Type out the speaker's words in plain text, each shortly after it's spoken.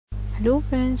Hello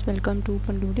friends, welcome to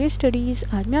पंडुले studies.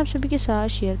 आज मैं आप सभी के साथ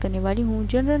शेयर करने वाली हूँ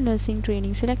general nursing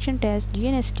training selection test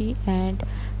GNST and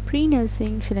pre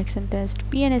nursing selection test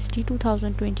PNST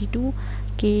 2022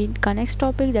 का next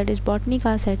topic that is botany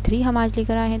का सेट 3 हम आज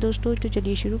लेकर आए हैं दोस्तों। तो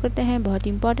चलिए शुरू करते हैं। बहुत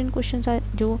ही इंपॉर्टेंट क्वेश्चन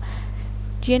जो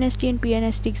GNST एंड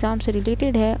PNST एग्ज़ाम से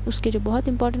रिलेटेड है, उसके जो बहुत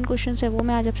इंपॉर्टेंट क्वेश्चन है वो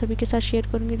मैं आज आप सभी के साथ शेयर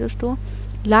करूँगी दोस्तों।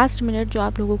 लास्ट मिनट जो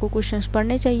आप लोगों को क्वेश्चंस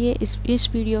पढ़ने चाहिए इस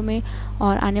वीडियो में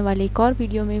और आने वाले एक और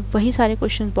वीडियो में वही सारे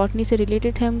क्वेश्चंस बॉटनी से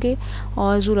रिलेटेड होंगे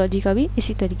और जूलॉजी का भी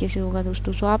इसी तरीके से होगा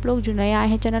दोस्तों। सो आप लोग जो नए आए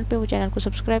हैं चैनल पे वो चैनल को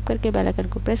सब्सक्राइब करके बेल आइकन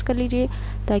को प्रेस कर लीजिए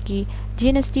ताकि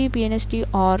GNST PNST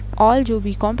और ऑल जो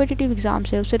भी कॉम्पिटिटिव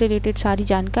एग्ज़ाम्स है उससे रिलेटेड सारी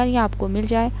जानकारियाँ आपको मिल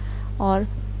जाए। और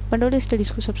पंडोले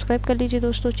स्टडीज़ को सब्सक्राइब कर लीजिए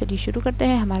दोस्तों। चलिए शुरू करते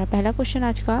हैं। हमारा पहला क्वेश्चन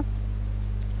आज का,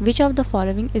 Which of the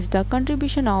following is the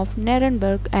contribution of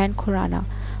Nirenberg and Khurana?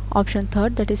 Option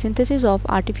third, that is synthesis of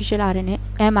artificial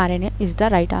mRNA is the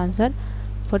right answer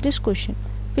for this question.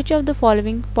 Which of the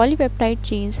following polypeptide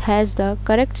chains has the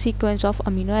correct sequence of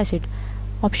amino acid?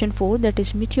 Option 4, that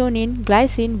is methionine,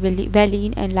 glycine,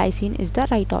 valine and lysine is the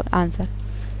right answer.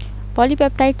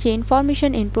 Polypeptide chain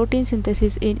formation in protein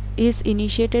synthesis is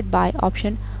initiated by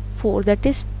option 4,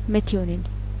 that is methionine.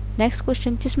 Next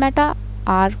question, Chismata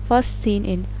are first seen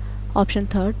in option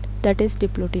third, that is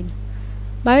diplotin.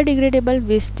 Biodegradable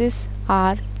wastes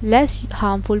are less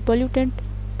harmful pollutant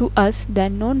to us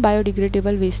than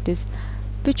non-biodegradable wastes.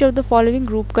 Which of the following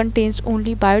group contains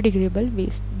only biodegradable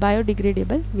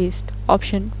waste?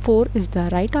 Option 4 is the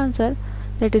right answer,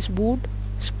 that is wood,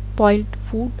 spoiled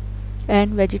food and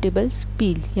vegetables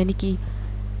peel, यानी कि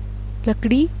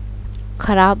लकड़ी,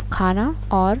 खराब खाना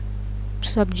और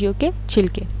सब्जियों के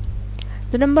छिलके।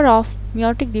 The number of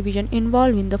meiotic division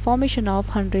involved in the formation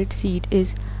of 100 seed is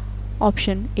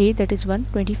option A, that is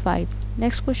 125.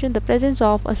 Next question, the presence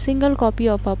of a single copy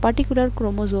of a particular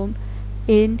chromosome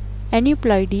in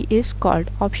aneuploidy is called.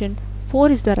 Option 4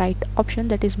 is the right option,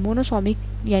 that is monosomic,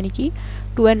 यानी कि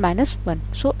 2n-1,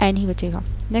 so n ही बचेगा।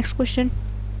 Next question,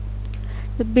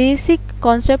 the basic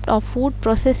concept of food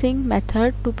processing method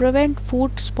to prevent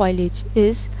food spoilage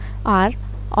are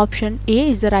option A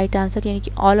is the right answer, यानी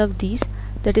कि all of these,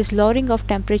 that is lowering of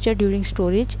temperature during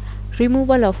storage,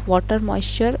 removal of water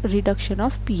moisture, reduction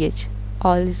of pH.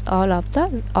 All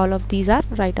of these are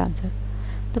right answer.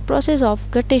 The process of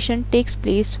guttation takes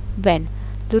place when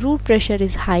the root pressure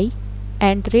is high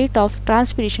and the rate of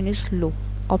transpiration is low.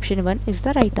 Option 1 is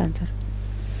the right answer.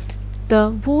 The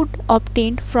wood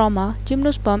obtained from a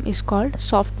gymnosperm is called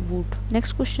softwood.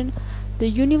 Next question, the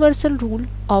universal rule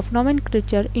of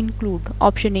nomenclature include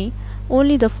option A,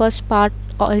 only the first part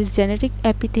is generic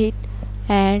epithet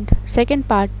and second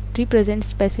part represents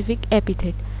specific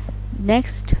epithet.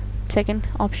 Next, second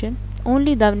option,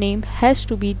 only the name has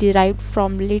to be derived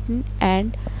from Latin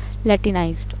and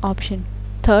Latinized. Option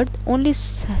third, only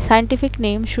scientific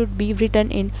name should be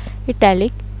written in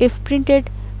italic if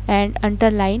printed and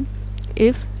underline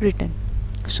if written.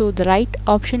 So the right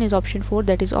option is option 4,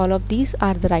 that is all of these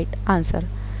are the right answer.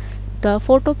 The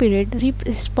photoperiod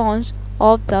response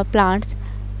of the plants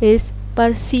is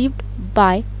perceived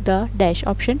by the dash.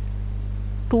 Option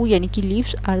 2 यानी कि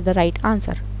leaves are the right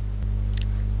answer.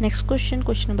 Next question,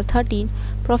 question number 13.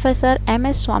 Professor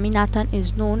M.S. Swaminathan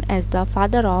is known as the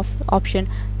father of option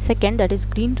second, that is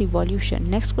green revolution.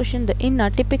 Next question, in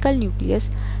a typical nucleus,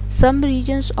 some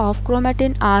regions of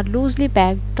chromatin are loosely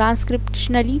packed,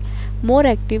 transcriptionally more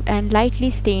active and lightly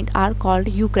stained are called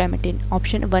euchromatin.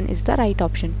 Option 1 is the right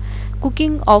option.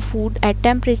 Cooking of food at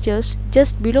temperatures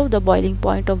just below the boiling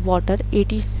point of water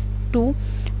 82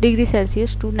 degrees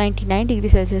Celsius to 99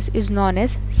 degrees Celsius is known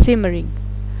as simmering,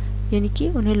 यानी कि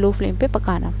उन्हें low flame पे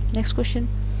पकाना। Next question,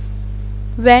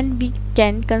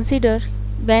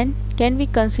 when can we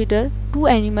consider two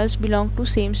animals belong to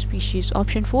same species?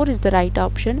 Option 4 is the right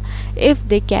option, if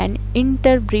they can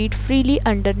interbreed freely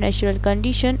under natural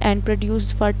condition and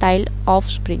produce fertile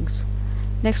offsprings.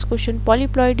 Next question,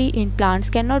 polyploidy in plants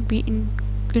cannot be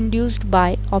induced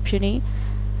by option A,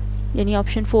 यानी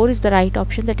option 4 is the right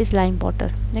option, that is lime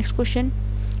water. Next question,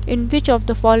 in which of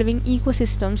the following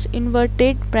ecosystems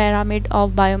inverted pyramid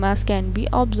of biomass can be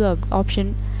observed?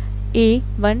 Option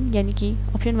A1 यानी कि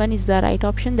option 1 is the right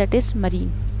option, that is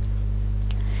marine.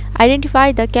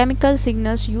 Identify the chemical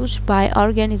signals used by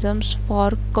organisms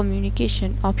for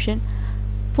communication. Option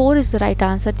 4 is the right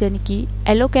answer, यानी कि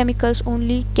allochemicals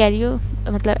only,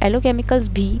 मतलब allochemicals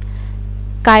भी,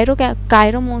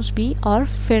 कायरोमोन्स भी और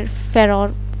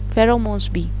pheromones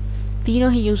भी,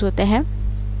 तीनों ही यूज़ होते हैं।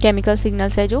 केमिकल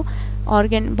सिग्नल्स है जो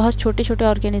बहुत छोटे छोटे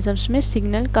ऑर्गेनिजम्स में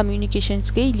सिग्नल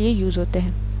कम्युनिकेशंस के लिए यूज़ होते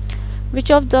हैं।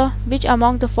 Which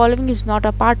among the following is not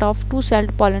a part of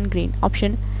two-celled pollen grain?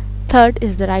 Option Third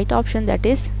is the right option, that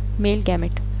is male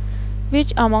gamete.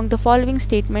 Which among the following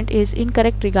statement is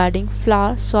incorrect regarding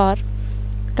flower sour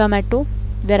tomato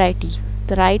variety?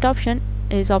 The right option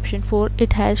is option 4.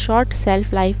 It has short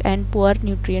shelf life and poor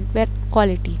nutrient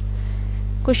quality.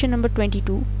 Question number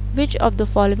 22. Which of the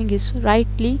following is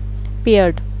rightly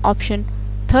paired? Option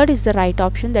third is the right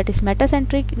option, that is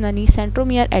metacentric, यानी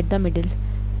centromere at the middle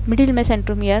में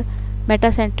centromere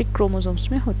metacentric chromosomes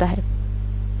में होता है.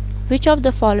 Which of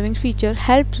the following feature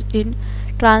helps in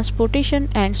transportation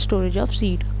and storage of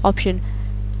seed? Option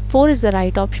 4 is the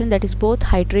right option, that is both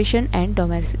hydration and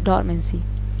dormancy.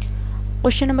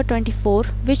 Question number 24.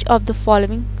 Which of the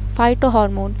following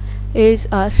phytohormone is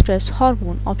a stress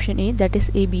hormone? Option A, that is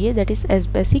ABA, that is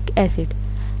aspartic acid.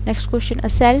 Next question. A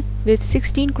cell with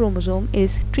 16 chromosomes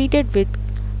is treated with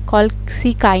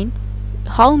colchicine.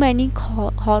 How many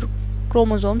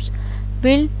chromosomes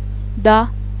will the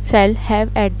cell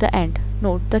have at the end?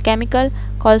 Note, the chemical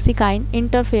colchicine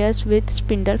interferes with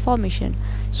spindle formation.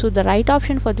 So the right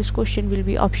option for this question will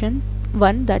be option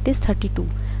 1, that is 32.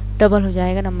 Double हो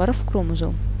जाएगा number of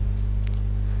chromosome.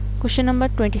 Question number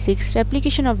 26.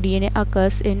 Replication of DNA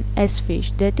occurs in S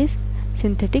phase, that is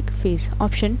synthetic phase.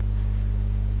 Option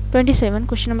 27.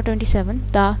 Question number 27.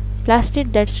 The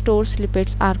plastid that stores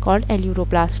lipids are called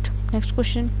aleuroplast. Next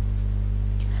question.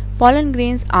 Pollen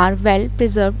grains are well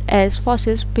preserved as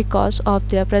fossils because of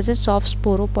their presence of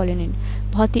sporopollenin.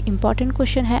 बहुत ही important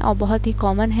question है और बहुत ही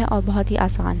common है और बहुत ही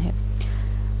आसान है.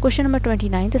 Question number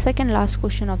 29. The second last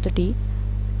question of the day.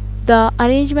 The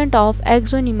arrangement of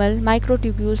axonal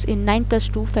microtubules in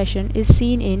 9+2 fashion is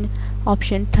seen in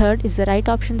option third is the right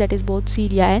option, that is both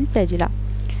cilia and flagella.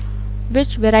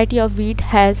 Which variety of wheat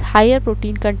has higher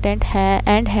protein content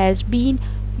and has been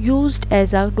used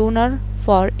as a donor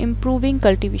for improving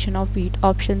cultivation of wheat?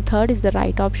 Option third is the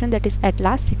right option, that is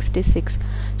Atlas 66.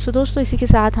 So दोस्तों, इसी के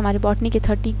साथ हमारे botany के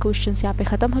 30 questions यहाँ पे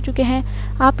ख़त्म हो चुके हैं.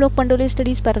 आप लोग पंडोले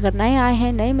स्टडीज़ पर अगर नए आए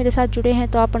हैं, नए मेरे साथ जुड़े हैं,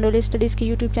 तो आप पंडोले स्टडीज़ के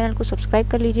यूट्यूब चैनल को सब्सक्राइब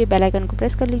कर लीजिए, बेल आइकन को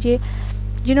प्रेस कर लीजिए.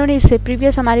 जिन्होंने इससे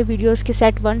प्रीवियस हमारे वीडियोस के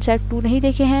सेट 1 सेट 2 नहीं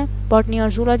देखे हैं, बॉटनी और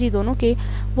जूलॉजी दोनों के,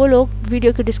 वो लोग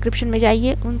वीडियो के डिस्क्रिप्शन में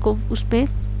जाइए, उनको उसमें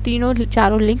तीनों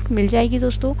चारों लिंक मिल जाएगी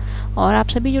दोस्तों. और आप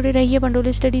सभी जुड़े रहिए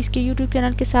पंडोले स्टडीज़ के यूट्यूब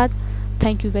चैनल के साथ.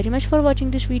 Thank you very much for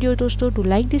watching this video दोस्तों. Do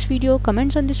like this video,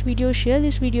 comments on this video, share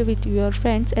this video with your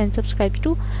friends and subscribe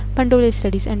to Pandole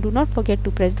Studies and do not forget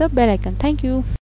to press the bell icon. Thank you.